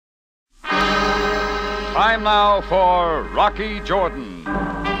Time now for Rocky Jordan. Not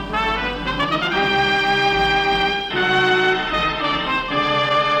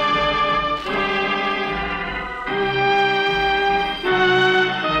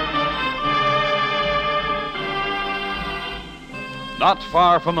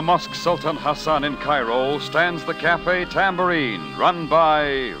far from the Mosque Sultan Hassan in Cairo stands the Cafe Tambourine, run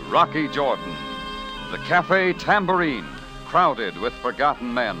by Rocky Jordan. The Cafe Tambourine, crowded with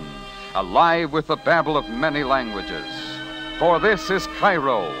forgotten men, alive with the babble of many languages. For this is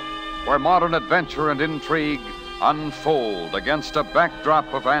Cairo, where modern adventure and intrigue unfold against a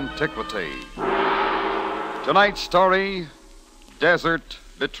backdrop of antiquity. Tonight's story, Desert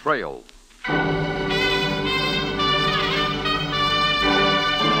Betrayal.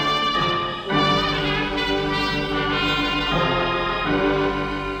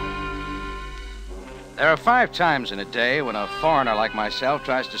 There are 5 times in a day when a foreigner like myself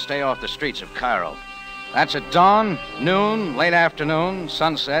tries to stay off the streets of Cairo. That's at dawn, noon, late afternoon,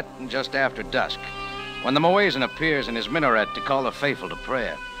 sunset, and just after dusk, when the muezzin appears in his minaret to call the faithful to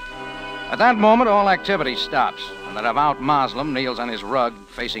prayer. At that moment, all activity stops, and the devout Muslim kneels on his rug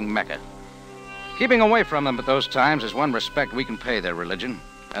facing Mecca. Keeping away from them at those times is one respect we can pay their religion,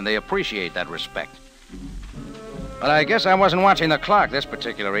 and they appreciate that respect. But I guess I wasn't watching the clock this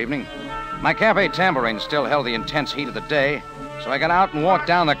particular evening. My Cafe Tambourine still held the intense heat of the day, so I got out and walked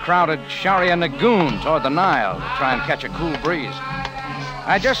down the crowded Sharia Lagoon toward the Nile to try and catch a cool breeze.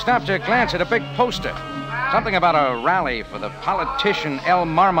 I just stopped to glance at a big poster, something about a rally for the politician El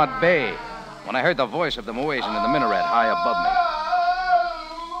Marmad Bey, when I heard the voice of the muezzin in the minaret high above me.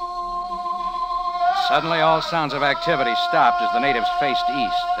 Suddenly, all sounds of activity stopped as the natives faced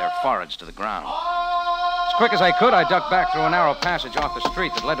east, their foreheads to the ground. As quick as I could, I ducked back through a narrow passage off the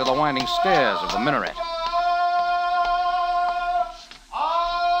street that led to the winding stairs of the minaret.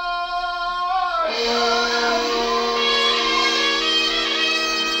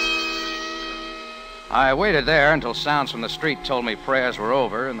 I waited there until sounds from the street told me prayers were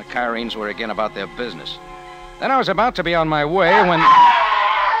over and the Cairenes were again about their business. Then I was about to be on my way when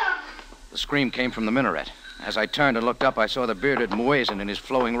the scream came from the minaret. As I turned and looked up, I saw the bearded muezzin in his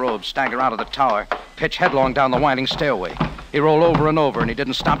flowing robe stagger out of the tower, pitch headlong down the winding stairway. He rolled over and over, and he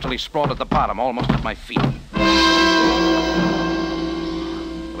didn't stop till he sprawled at the bottom, almost at my feet.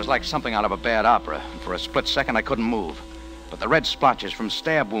 It was like something out of a bad opera, and for a split second I couldn't move. But the red splotches from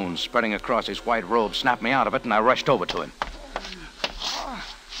stab wounds spreading across his white robe snapped me out of it, and I rushed over to him.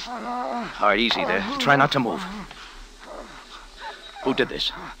 All right, easy there. Try not to move. Who did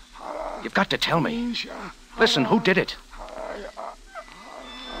this? You've got to tell me. Listen, who did it?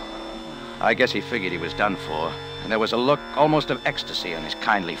 I guess he figured he was done for, and there was a look almost of ecstasy on his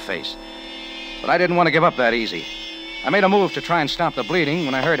kindly face. But I didn't want to give up that easy. I made a move to try and stop the bleeding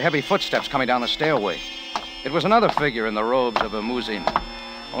when I heard heavy footsteps coming down the stairway. It was another figure in the robes of a muezzin,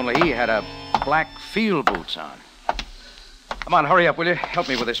 only he had a black field boots on. Come on, hurry up, will you? Help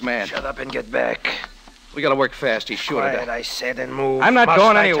me with this man. Shut up and get back. We gotta work fast. He's sure to Quiet, die. I said, and move. I'm not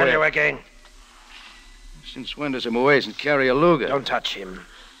going anywhere. I tell you again. Since when does a muezzin carry a luger? Don't touch him.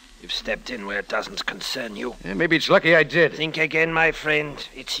 You've stepped in where it doesn't concern you. Yeah, maybe it's lucky I did. Think again, my friend.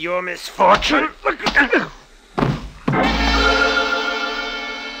 It's your misfortune.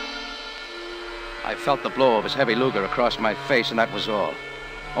 I felt the blow of his heavy luger across my face, and that was all.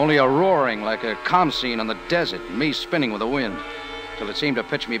 Only a roaring like a calm scene on the desert, and me spinning with the wind, till it seemed to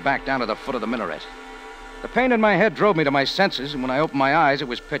pitch me back down to the foot of the minaret. The pain in my head drove me to my senses, and when I opened my eyes, it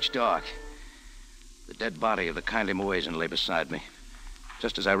was pitch dark. The dead body of the kindly muezzin lay beside me.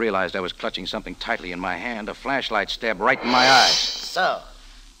 Just as I realized I was clutching something tightly in my hand, a flashlight stabbed right in my eyes. So,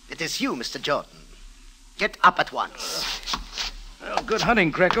 it is you, Mr. Jordan. Get up at once. Well, good hunting,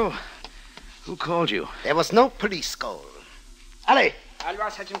 Greco. Who called you? There was no police call. Ali,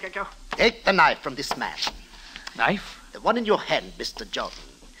 Alva, Sergeant Greco. take the knife from this man. Knife? The one in your hand, Mr. Jordan.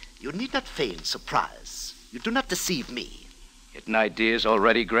 You need not feign surprise. You do not deceive me. Getting ideas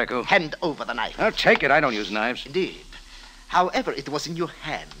already, Greco? Hand over the knife. I'll take it. I don't use knives. Indeed. However, it was in your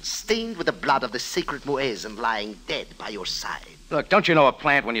hand, stained with the blood of the sacred muezzin lying dead by your side. Look, don't you know a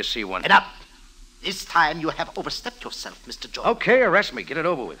plant when you see one? Enough. This time you have overstepped yourself, Mr. Jordan. Okay, arrest me. Get it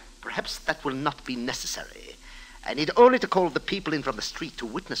over with. Perhaps that will not be necessary. I need only to call the people in from the street to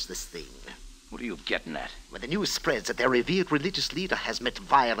witness this thing. What are you getting at? When the news spreads that their revered religious leader has met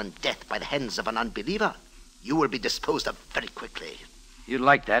violent death by the hands of an unbeliever, you will be disposed of very quickly. You'd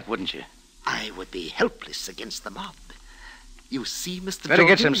like that, wouldn't you? I would be helpless against the mob. You see, Mr. Better Jordan?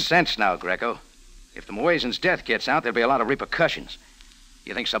 get some sense now, Greco. If the muezzin's death gets out, there'll be a lot of repercussions.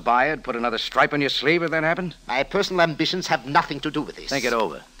 You think Sabaaya'd put another stripe on your sleeve if that happened? My personal ambitions have nothing to do with this. Think it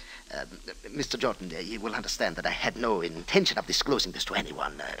over. Mr. Jordan, you will understand that I had no intention of disclosing this to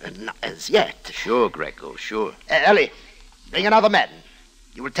anyone, not as yet. Sure, Greco, sure. Ellie, bring another man.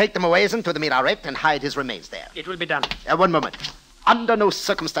 You will take the Moazen to the minaret and hide his remains there. It will be done. One moment. Under no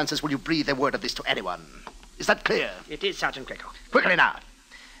circumstances will you breathe a word of this to anyone. Is that clear? It is, Sergeant Greco. Quickly now.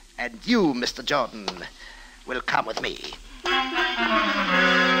 And you, Mr. Jordan, will come with me.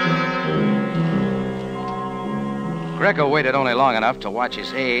 Greco waited only long enough to watch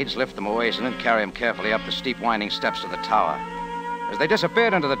his aides lift the Moazen and carry him carefully up the steep winding steps of the tower. As they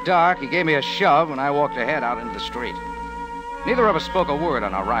disappeared into the dark, he gave me a shove and I walked ahead out into the street. Neither of us spoke a word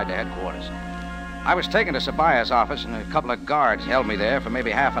on our ride to headquarters. I was taken to Sabaaya's office, and a couple of guards held me there for maybe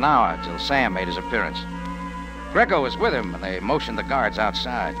half an hour till Sam made his appearance. Greco was with him, and they motioned the guards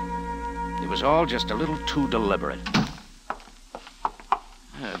outside. It was all just a little too deliberate.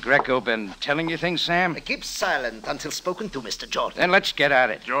 Greco been telling you things, Sam? Keep silent until spoken to, Mr. Jordan. Then let's get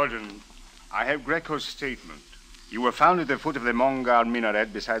at it. Jordan, I have Greco's statement. You were found at the foot of the Mongar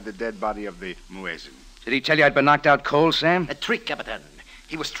minaret beside the dead body of the Moazen. Did he tell you I'd been knocked out cold, Sam? A trick, Captain.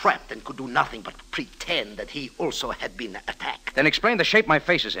 He was trapped and could do nothing but pretend that he also had been attacked. Then explain the shape my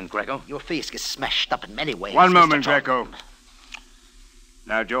face is in, Greco. Your face gets smashed up in many ways. One moment, Mr. Jordan. Greco.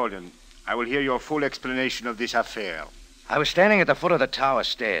 Now, Jordan, I will hear your full explanation of this affair. I was standing at the foot of the tower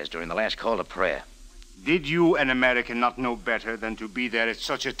stairs during the last call to prayer. Did you, an American, not know better than to be there at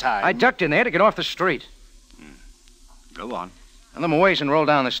such a time? I ducked in there to get off the street. Go on. And the Moazen rolled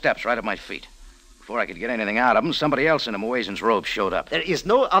down the steps right at my feet. Before I could get anything out of him, somebody else in a Moazen's robe showed up. There is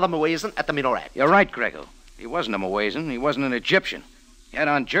no other Moazen at the minaret. You're right, Greco. He wasn't a Moazen. He wasn't an Egyptian. He had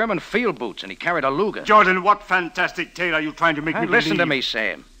on German field boots, and he carried a Luger. Jordan, what fantastic tale are you trying to make me believe? Listen to me,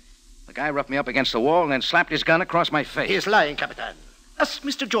 Sam. The guy roughed me up against the wall and then slapped his gun across my face. He is lying, Captain. Ask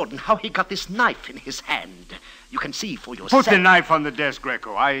Mr. Jordan how he got this knife in his hand. You can see for yourself. Put the knife on the desk,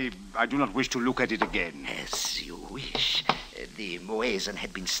 Greco. I do not wish to look at it again. As you wish. The Moazen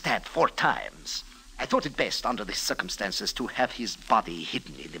had been stabbed 4 times. I thought it best, under the circumstances, to have his body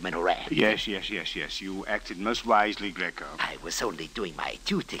hidden in the minaret. Yes. You acted most wisely, Greco. I was only doing my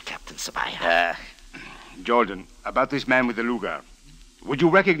duty, Captain Sabaaya. Jordan, about this man with the Luger. Would you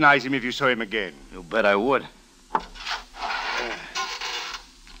recognize him if you saw him again? You bet I would.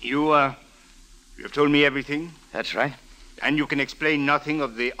 You have told me everything? That's right. And you can explain nothing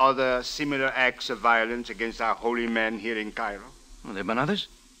of the other similar acts of violence against our holy men here in Cairo? Well, there been others?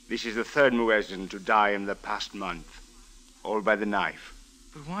 This is the 3rd Moazen to die in the past month, all by the knife.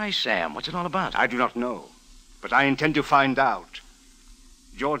 But why, Sam? What's it all about? I do not know, but I intend to find out.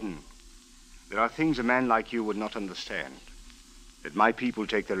 Jordan, there are things a man like you would not understand. That my people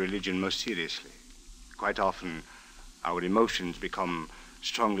take their religion most seriously. Quite often, our emotions become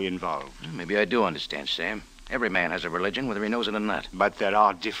strongly involved. Well, maybe I do understand, Sam. Every man has a religion, whether he knows it or not. But there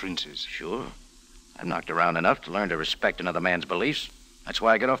are differences. Sure. I've knocked around enough to learn to respect another man's beliefs. That's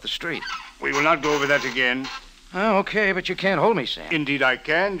why I get off the street. We will not go over that again. Oh, okay, but you can't hold me, Sam. Indeed I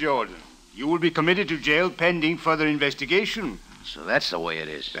can, Jordan. You will be committed to jail pending further investigation. So that's the way it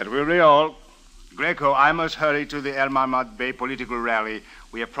is. That will be all. Greco, I must hurry to the El Mahmad Bey political rally.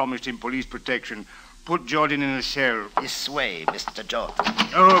 We have promised him police protection. Put Jordan in a cell. This way, Mr. Jordan.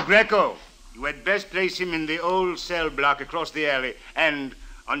 Oh, Greco, you had best place him in the old cell block across the alley and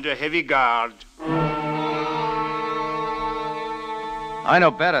under heavy guard. I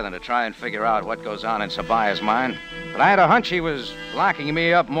know better than to try and figure out what goes on in Sabaaya's mind, but I had a hunch he was locking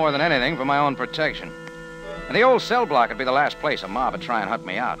me up more than anything for my own protection. And the old cell block would be the last place a mob would try and hunt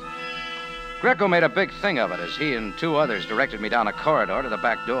me out. Greco made a big thing of it as he and 2 others directed me down a corridor to the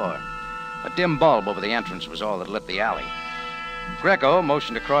back door. A dim bulb over the entrance was all that lit the alley. Greco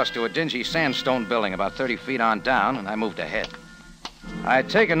motioned across to a dingy sandstone building about 30 feet on down, and I moved ahead. I had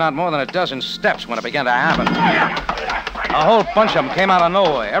taken not more than a dozen steps when it began to happen. A whole bunch of them came out of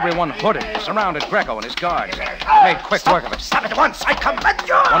nowhere, everyone hooded, surrounded Greco and his guards. Made quick work of it. Stop at once! I command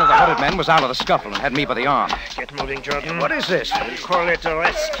you! One of the hooded men was out of the scuffle and had me by the arm. Get moving, Jordan. What is this? We call it a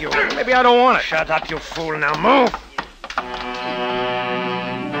rescue. Maybe I don't want it. Shut up, you fool. Now move.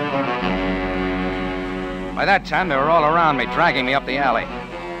 By that time, they were all around me, dragging me up the alley.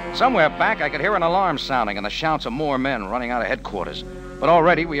 Somewhere back, I could hear an alarm sounding and the shouts of more men running out of headquarters. But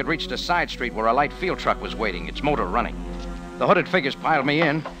already, we had reached a side street where a light field truck was waiting, its motor running. The hooded figures piled me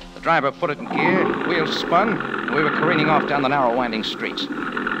in. The driver put it in gear, the wheels spun, and we were careening off down the narrow, winding streets.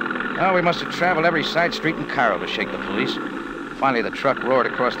 Oh, we must have traveled every side street in Cairo to shake the police. Finally, the truck roared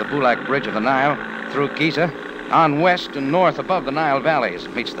across the Bulak Bridge of the Nile, through Giza, on west and north above the Nile Valley as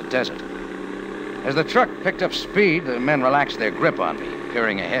it meets the desert. As the truck picked up speed, the men relaxed their grip on me,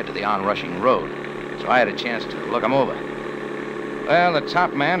 peering ahead to the onrushing road, so I had a chance to look them over. Well, the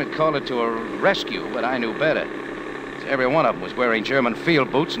top man had called it to a rescue, but I knew better. Every one of them was wearing German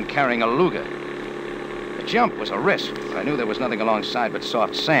field boots and carrying a Luger. The jump was a risk, but I knew there was nothing alongside but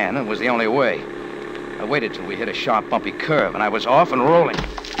soft sand, and it was the only way. I waited till we hit a sharp, bumpy curve, and I was off and rolling.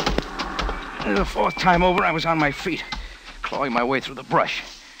 And the fourth time over, I was on my feet, clawing my way through the brush.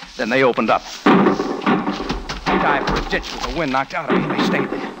 Then they opened up. I dived for a ditch with the wind knocked out of me, and I stayed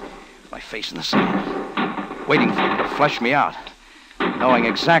there, my face in the sand, waiting for them to flush me out, knowing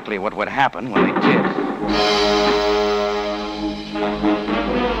exactly what would happen when they did.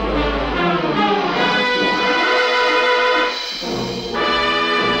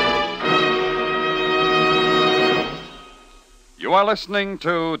 You are listening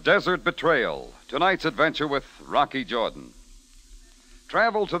to Desert Betrayal, tonight's adventure with Rocky Jordan.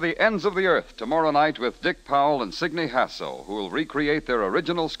 Travel to the ends of the earth tomorrow night with Dick Powell and Signe Hasso, who will recreate their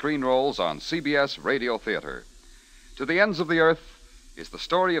original screen roles on CBS Radio Theater. To the Ends of the Earth is the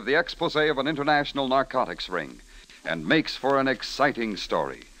story of the expose of an international narcotics ring and makes for an exciting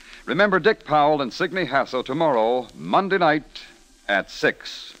story. Remember Dick Powell and Signe Hasso tomorrow, Monday night at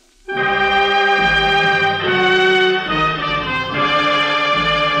 6.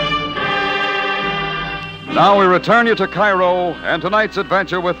 Now we return you to Cairo and tonight's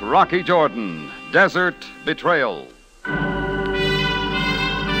adventure with Rocky Jordan, Desert Betrayal.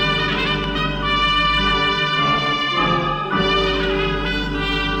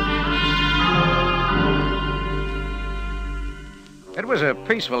 It was a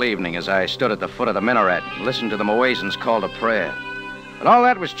peaceful evening as I stood at the foot of the minaret and listened to the Moazens call to prayer. But all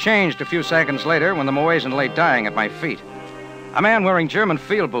that was changed a few seconds later when the Moazen lay dying at my feet. A man wearing German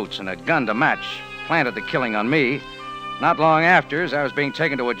field boots and a gun to match planted the killing on me. Not long after, as I was being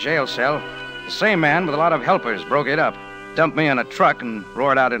taken to a jail cell, the same man with a lot of helpers broke it up, dumped me in a truck, and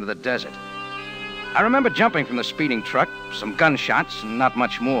roared out into the desert. I remember jumping from the speeding truck, some gunshots, and not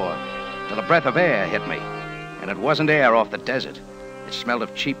much more, till a breath of air hit me. And it wasn't air off the desert. It smelled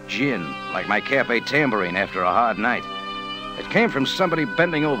of cheap gin, like my Cafe Tambourine after a hard night. It came from somebody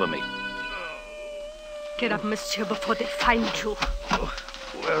bending over me. Get up, monsieur, before they find you. Oh,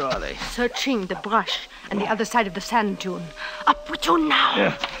 where are they? Searching the brush and the other side of the sand dune. Up with you now.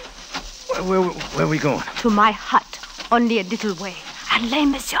 Yeah. Where are we going? To my hut. Only a little way. Allez,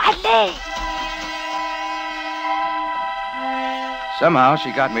 monsieur, allez! Somehow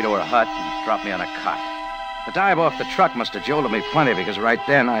she got me to her hut and dropped me on a cot. The dive off the truck must have jolted me plenty because right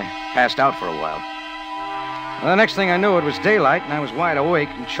then I passed out for a while. Well, the next thing I knew, it was daylight and I was wide awake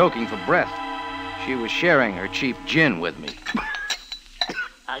and choking for breath. She was sharing her cheap gin with me.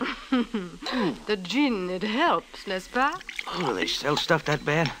 The gin, it helps, n'est-ce pas? Oh, do they sell stuff that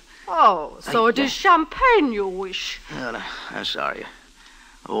bad? Oh, so it is champagne you wish. No, I'm sorry.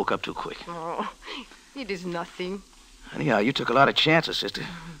 I woke up too quick. Oh, it is nothing. Anyhow, you took a lot of chances, sister.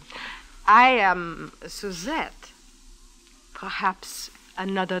 I am Suzette. Perhaps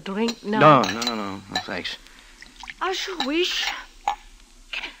another drink now? No, thanks. As you wish.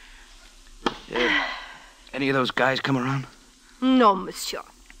 Any of those guys come around? No, monsieur.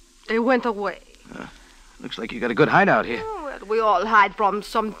 They went away. Looks like you got a good hideout here. Oh, well, we all hide from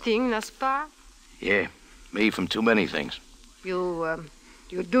something, n'est-ce pas? Yeah, me from too many things. You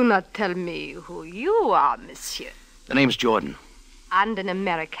do not tell me who you are, monsieur. The name's Jordan. And an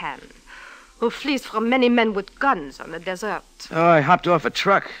American who flees from many men with guns on the desert. Oh, I hopped off a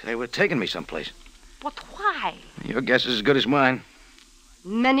truck. They were taking me someplace. But why? Your guess is as good as mine.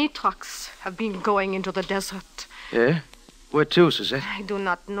 Many trucks have been going into the desert. Yeah? Where to, Suzette? I do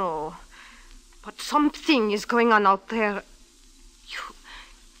not know. But something is going on out there.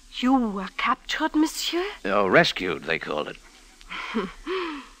 You were captured, monsieur? Oh, rescued, they called it.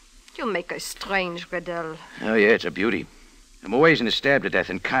 You make a strange riddle. Oh, yeah, it's a beauty. The Moazen is stabbed to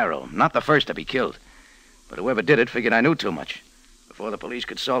death in Cairo. Not the first to be killed. But whoever did it figured I knew too much. Before the police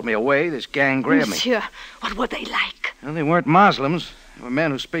could salt me away, this gang grabbed me. Monsieur, what were they like? Well, they weren't Muslims. They were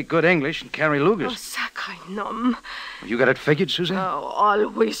men who speak good English and carry Lugers. Oh, sacre nom. You got it figured, Suzette? Oh,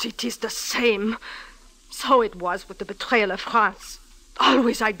 always it is the same. So it was with the betrayal of France.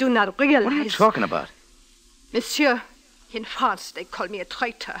 Always I do not realize. What are you talking about? Monsieur, in France they call me a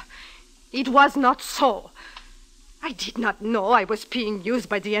traitor. It was not so. I did not know I was being used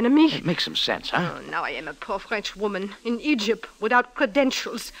by the enemy. It makes some sense, huh? Oh, now I am a poor French woman in Egypt without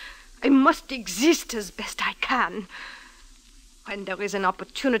credentials. I must exist as best I can. When there is an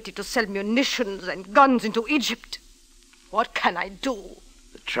opportunity to sell munitions and guns into Egypt, what can I do?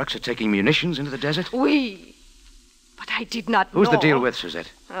 The trucks are taking munitions into the desert? Oui. But I did not know. Who's the deal with,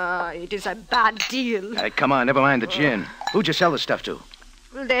 Suzette? It is a bad deal. Hey, come on, never mind the gin. Who'd you sell the stuff to?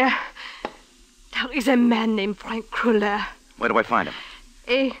 There is a man named Frank Cruller. Where do I find him?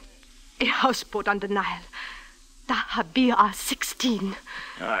 A houseboat on the Nile. Sabaaya 16.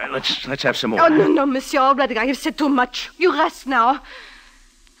 All right, let's have some more. Oh, no, monsieur. Already I have said too much. You rest now.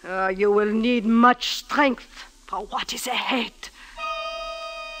 You will need much strength for what is ahead.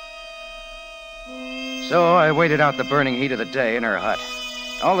 So I waited out the burning heat of the day in her hut.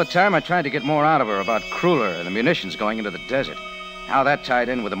 All the time I tried to get more out of her about Cruller and the munitions going into the desert. How that tied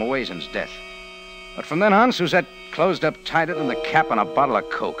in with the Moazen's death. But from then on, Suzette closed up tighter than the cap on a bottle of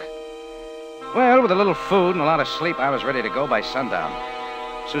Coke. Well, with a little food and a lot of sleep, I was ready to go by sundown.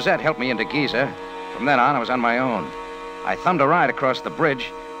 Suzette helped me into Giza. From then on, I was on my own. I thumbed a ride across the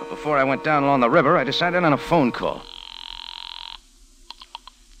bridge, but before I went down along the river, I decided on a phone call.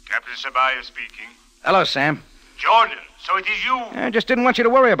 Captain Sabaaya speaking. Hello, Sam. Jordan, so it is you. I just didn't want you to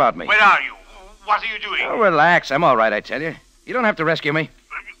worry about me. Where are you? What are you doing? Oh, relax. I'm all right, I tell you. You don't have to rescue me.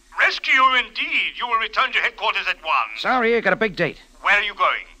 Rescue you indeed. You will return to headquarters at once. Sorry, I got a big date. Where are you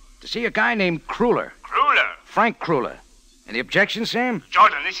going? To see a guy named Cruller. Cruller? Frank Cruller. Any objections, Sam?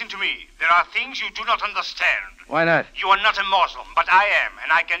 Jordan, listen to me. There are things you do not understand. Why not? You are not a Muslim, but I am,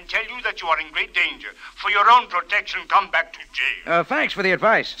 and I can tell you that you are in great danger. For your own protection, come back to jail. Thanks for the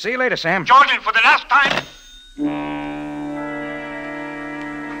advice. See you later, Sam. Jordan, for the last time...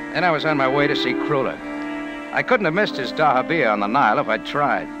 Then I was on my way to see Cruller. I couldn't have missed his dahabeah on the Nile if I'd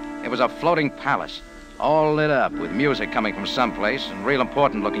tried. It was a floating palace, all lit up with music coming from someplace and real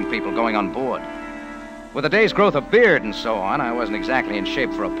important-looking people going on board. With a day's growth of beard and so on, I wasn't exactly in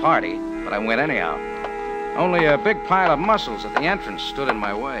shape for a party, but I went anyhow. Only a big pile of muscles at the entrance stood in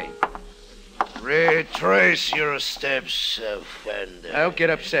my way. Retrace your steps, offender. Don't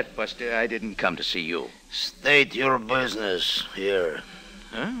get upset, Buster. I didn't come to see you. State your business here.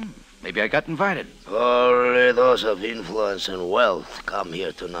 Maybe I got invited. Only those of influence and wealth come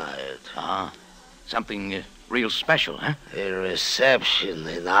here tonight. Something real special, huh? A reception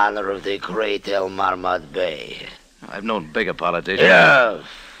in honor of the great El Marmad Bey. I've known bigger politicians. Yeah.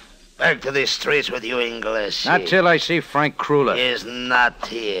 Back to the streets with you, English. Not till I see Frank Cruller. He's not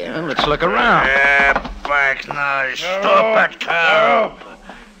here. Well, let's look around. Back now. Stop it, Carl.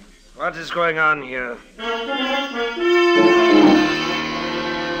 What is going on here?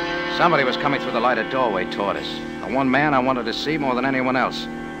 Somebody was coming through the lighted doorway toward us. The one man I wanted to see more than anyone else.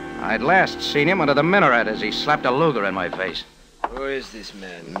 I'd last seen him under the minaret as he slapped a Luger in my face. Who is this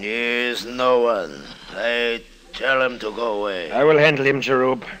man? He is no one. I tell him to go away. I will handle him,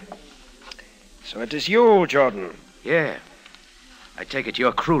 Jerub. So it is you, Jordan. Yeah. I take it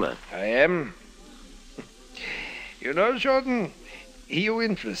you're Cruller. I am. You know, Jordan, you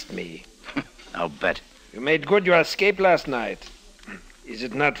interest me. I'll bet. You made good your escape last night. Is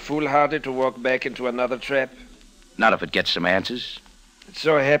it not foolhardy to walk back into another trap? Not if it gets some answers. It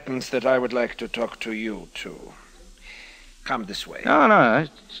so happens that I would like to talk to you, too. Come this way. No.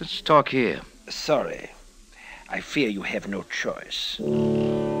 Let's talk here. Sorry. I fear you have no choice. A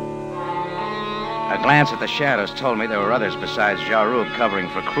glance at the shadows told me there were others besides Jarub covering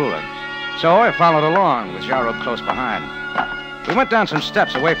for Cruller. So I followed along, with Jarub close behind. We went down some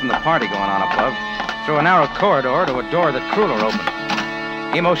steps away from the party going on above, through a narrow corridor to a door that Cruller opened.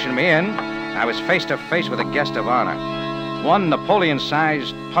 He motioned me in. I was face to face with a guest of honor. One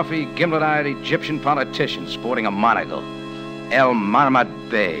Napoleon-sized, puffy, gimlet-eyed Egyptian politician sporting a monocle. El Marmad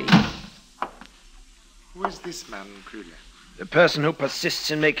Bey. Who is this man, Cruller? The person who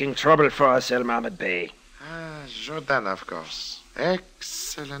persists in making trouble for us, El Marmad Bey. Jordan, of course.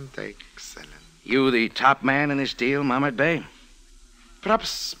 Excellent. You the top man in this deal, Marmad Bey?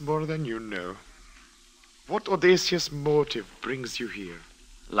 Perhaps more than you know. What audacious motive brings you here?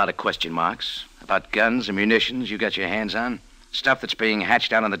 A lot of question marks. About guns and munitions you got your hands on. Stuff that's being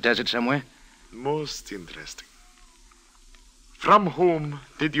hatched out in the desert somewhere. Most interesting. From whom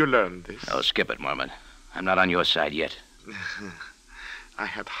did you learn this? Oh, skip it, Marmad. I'm not on your side yet. I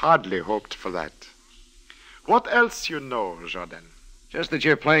had hardly hoped for that. What else you know, Jordan? Just that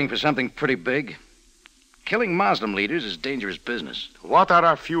you're playing for something pretty big. Killing Muslim leaders is dangerous business. What are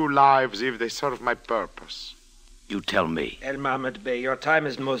a few lives if they serve my purpose? You tell me. El Marmad Bey, your time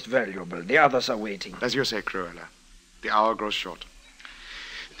is most valuable. The others are waiting. As you say, Cruella, the hour grows short.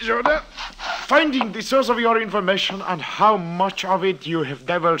 Jordan, finding the source of your information and how much of it you have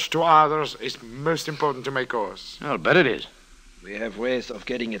divulged to others is most important to my cause. I'll bet it is. We have ways of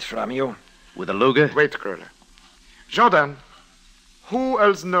getting it from you. With a Luger? Wait, Cruella. Jordan, who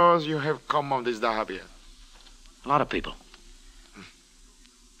else knows you have come on this dahabeah? A lot of people.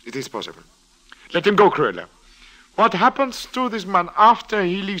 It is possible. Let him go, Cruella. What happens to this man after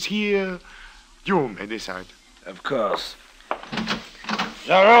he leaves here, you may decide. Of course.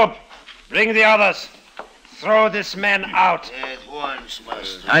 Zarob, bring the others. Throw this man out. At once,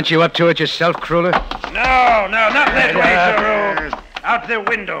 master. Aren't you up to it yourself, Kruller? No, not that way, Giroux. Out the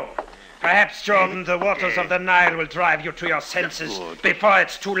window. Perhaps, Jordan, the waters of the Nile will drive you to your senses before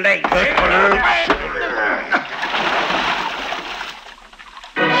it's too late.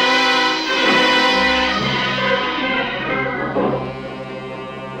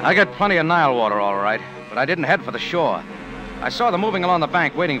 I got plenty of Nile water, all right, but I didn't head for the shore. I saw them moving along the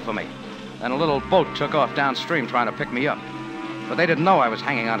bank waiting for me. Then a little boat took off downstream trying to pick me up. But they didn't know I was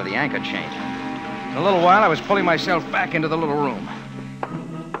hanging onto the anchor chain. In a little while, I was pulling myself back into the little room.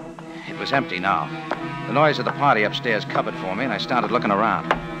 It was empty now. The noise of the party upstairs covered for me, and I started looking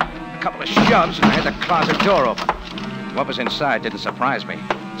around. A couple of shoves, and I had the closet door open. What was inside didn't surprise me.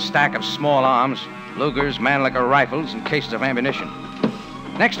 A stack of small arms, Lugers, Mannlicher rifles, and cases of ammunition.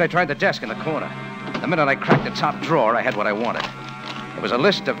 Next, I tried the desk in the corner. The minute I cracked the top drawer, I had what I wanted. It was a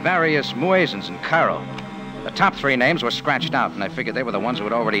list of various muezzins in Cairo. The top 3 names were scratched out, and I figured they were the ones who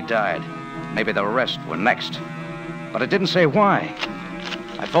had already died. Maybe the rest were next. But it didn't say why.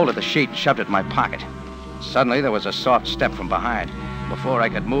 I folded the sheet and shoved it in my pocket. Suddenly, there was a soft step from behind. Before I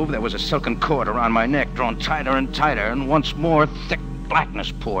could move, there was a silken cord around my neck, drawn tighter and tighter, and once more, thick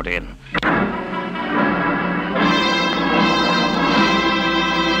blackness poured in.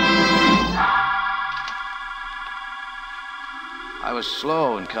 I was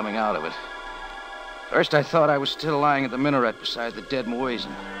slow in coming out of it. First, I thought I was still lying at the minaret beside the dead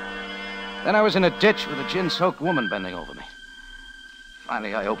muezzin. Then I was in a ditch with a gin-soaked woman bending over me.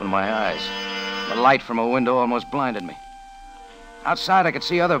 Finally, I opened my eyes. The light from a window almost blinded me. Outside, I could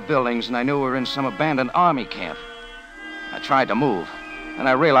see other buildings, and I knew we were in some abandoned army camp. I tried to move, and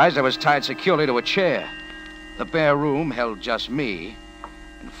I realized I was tied securely to a chair. The bare room held just me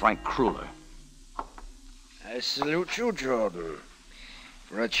and Frank Kruller. I salute you, Jordan.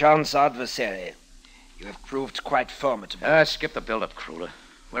 For a chance adversary, you have proved quite formidable. Skip the build-up, Kruller.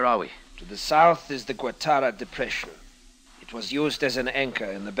 Where are we? To the south is the Guattara Depression. It was used as an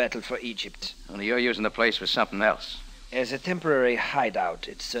anchor in the battle for Egypt. Only you're using the place for something else. As a temporary hideout,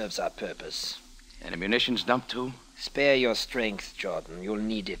 it serves our purpose. And a munitions dump, too? Spare your strength, Jordan. You'll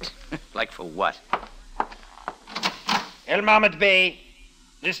need it. Like for what? El Mahmoud Bey,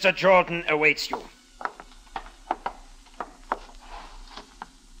 Mr. Jordan awaits you.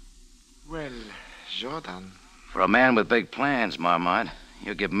 Well, Jordan. For a man with big plans, Marmite,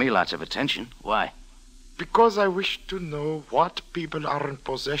 you give me lots of attention. Why? Because I wish to know what people are in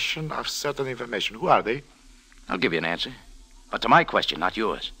possession of certain information. Who are they? I'll give you an answer. But to my question, not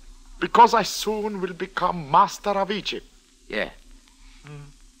yours. Because I soon will become master of Egypt. Yeah.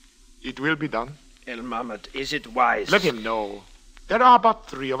 It will be done. El Mahmoud, is it wise? Let him know. There are but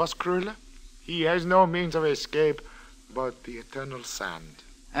 3 of us, Kruller. He has no means of escape but the eternal sand.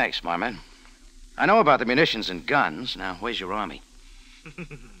 Thanks, Marmite. I know about the munitions and guns. Now, where's your army?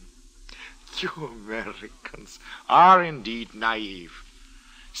 You Americans are indeed naive.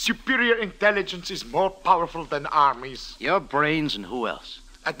 Superior intelligence is more powerful than armies. Your brains and who else?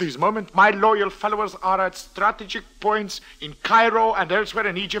 At this moment, my loyal followers are at strategic points in Cairo and elsewhere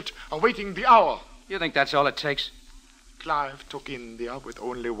in Egypt, awaiting the hour. You think that's all it takes? Clive took India with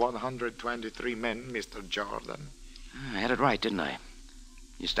only 123 men, Mr. Jordan. I had it right, didn't I?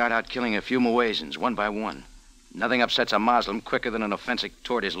 You start out killing a few muezzins, one by one. Nothing upsets a Moslem quicker than an offensive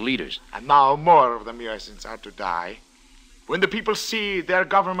toward his leaders. And now more of the muezzins are to die. When the people see their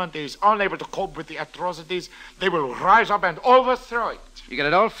government is unable to cope with the atrocities, they will rise up and overthrow it. You got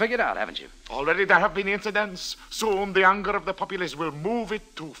it all figured out, haven't you? Already there have been incidents. Soon the anger of the populace will move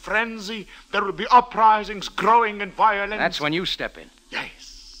it to frenzy. There will be uprisings growing in violence. That's when you step in.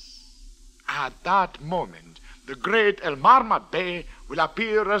 Yes. At that moment, the great El Mahmoud Bey will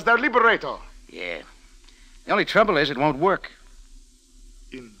appear as their liberator. Yeah. The only trouble is it won't work.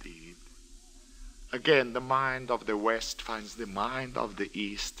 Indeed. Again, the mind of the West finds the mind of the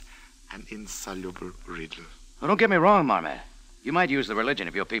East an insoluble riddle. Well, don't get me wrong, Marmite. You might use the religion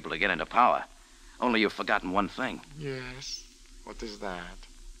of your people to get into power. Only you've forgotten one thing. Yes? What is that?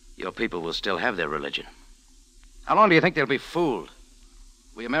 Your people will still have their religion. How long do you think they'll be fooled?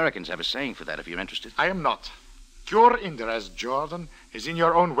 We Americans have a saying for that, if you're interested. I am not. Your interest, Jordan, is in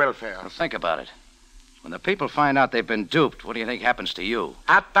your own welfare. Well, think about it. When the people find out they've been duped, what do you think happens to you?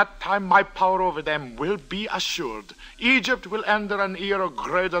 At that time, my power over them will be assured. Egypt will enter an era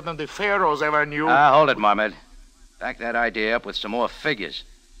greater than the pharaohs ever knew. Hold it, Mohammed. Back that idea up with some more figures.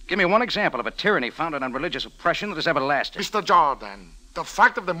 Give me one example of a tyranny founded on religious oppression that has ever lasted. Mr. Jordan, the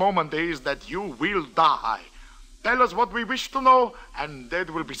fact of the moment is that you will die. Tell us what we wish to know, and that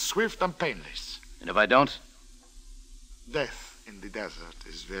will be swift and painless. And if I don't? Death in the desert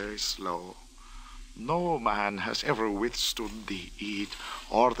is very slow. No man has ever withstood the heat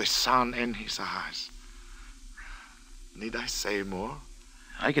or the sun in his eyes. Need I say more?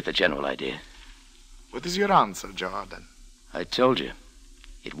 I get the general idea. What is your answer, Jordan? I told you.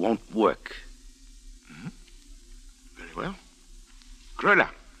 It won't work. Very well. Grilla,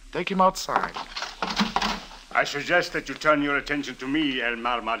 take him outside. I suggest that you turn your attention to me, El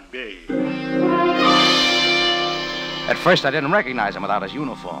Marmad Bey. At first, I didn't recognize him without his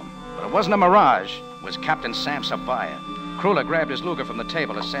uniform. But it wasn't a mirage. It was Captain Sam Sabaaya. Krula grabbed his Luger from the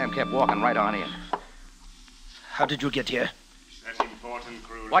table as Sam kept walking right on in. How did you get here? Is that important,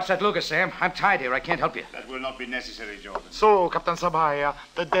 Krula? Watch that Luger, Sam. I'm tied here. I can't help you. That will not be necessary, Jordan. So, Captain Sabaaya,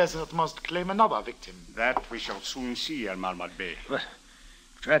 the desert must claim another victim. That we shall soon see, El Marmad Bey. But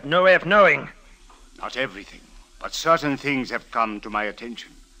you had no way of knowing. Not everything, but certain things have come to my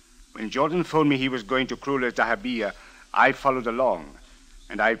attention. When Jordan phoned me he was going to Krula's Dahabiya, I followed along,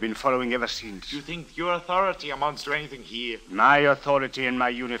 and I've been following ever since. Do you think your authority amounts to anything here? My authority and my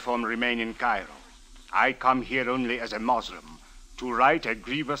uniform remain in Cairo. I come here only as a Muslim, to right a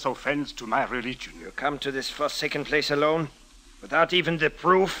grievous offense to my religion. You come to this forsaken place alone? Without even the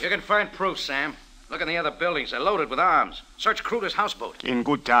proof? You can find proof, Sam. Look in the other buildings. They're loaded with arms. Search Krula's houseboat. In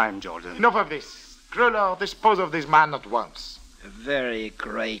good time, Jordan. Enough of this. Grilla, dispose of this man at once. A very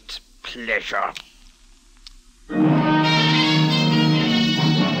great pleasure.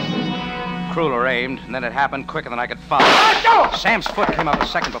 Krula aimed, and then it happened quicker than I could follow. Sam's foot came up a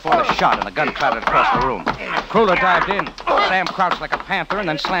second before the shot, and the gun clattered across the room. Krula dived in. Sam crouched like a panther and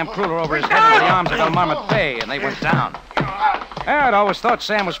then slammed Krula over his head into the arms of El Marmot Bey, and they went down. I'd always thought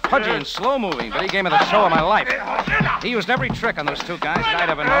Sam was pudgy and slow-moving, but he gave me the show of my life. He used every trick on those two guys that I'd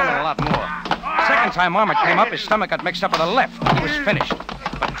ever known and a lot more. Second time Marmot came up, his stomach got mixed up with the left. He was finished.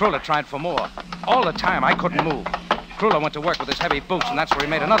 But Krula tried for more. All the time, I couldn't move. Krula went to work with his heavy boots, and that's where he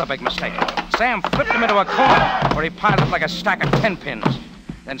made another big mistake. Sam flipped him into a corner, where he piled up like a stack of 10 pins.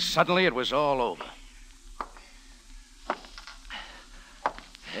 Then suddenly it was all over.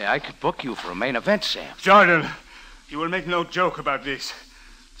 Yeah, I could book you for a main event, Sam. Jordan, you will make no joke about this.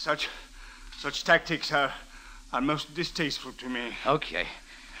 Such tactics are most distasteful to me. Okay.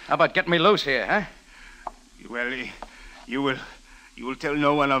 How about getting me loose here, huh? Well, you will tell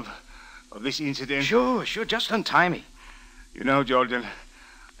no one of this incident? Sure, just untie me. You know, Jordan,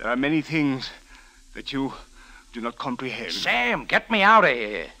 there are many things that you do not comprehend. Sam, get me out of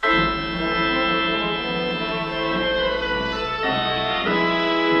here.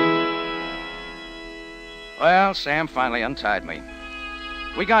 Well, Sam finally untied me.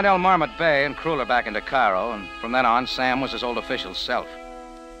 We got El Marmot Bey and Krula back into Cairo, and from then on, Sam was his old official self.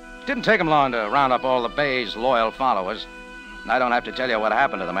 It didn't take him long to round up all the Bey's loyal followers, and I don't have to tell you what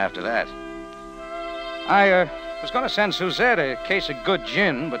happened to them after that. I was going to send Suzette a case of good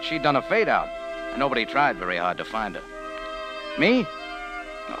gin, but she'd done a fade-out, and nobody tried very hard to find her. Me?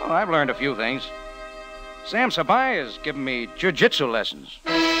 Oh, I've learned a few things. Sam Sabaaya has given me jiu-jitsu lessons.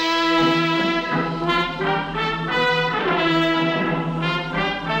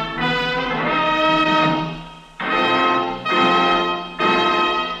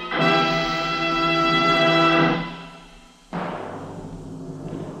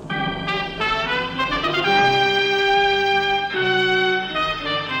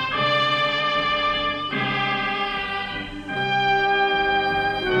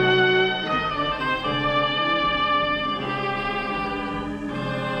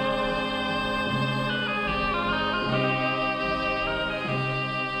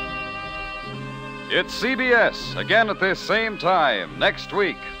 It's CBS, again at this same time, next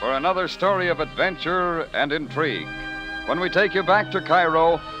week, for another story of adventure and intrigue, when we take you back to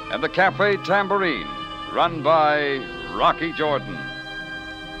Cairo and the Cafe Tambourine, run by Rocky Jordan.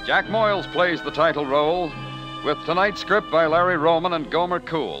 Jack Moyles plays the title role, with tonight's script by Larry Roman and Gomer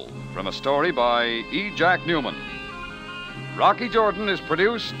Cool, from a story by E. Jack Newman. Rocky Jordan is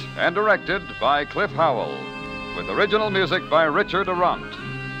produced and directed by Cliff Howell, with original music by Richard Arant.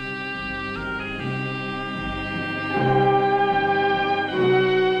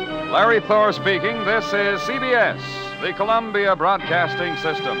 Larry Thor speaking. This is CBS, the Columbia Broadcasting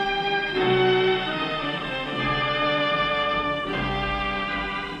System.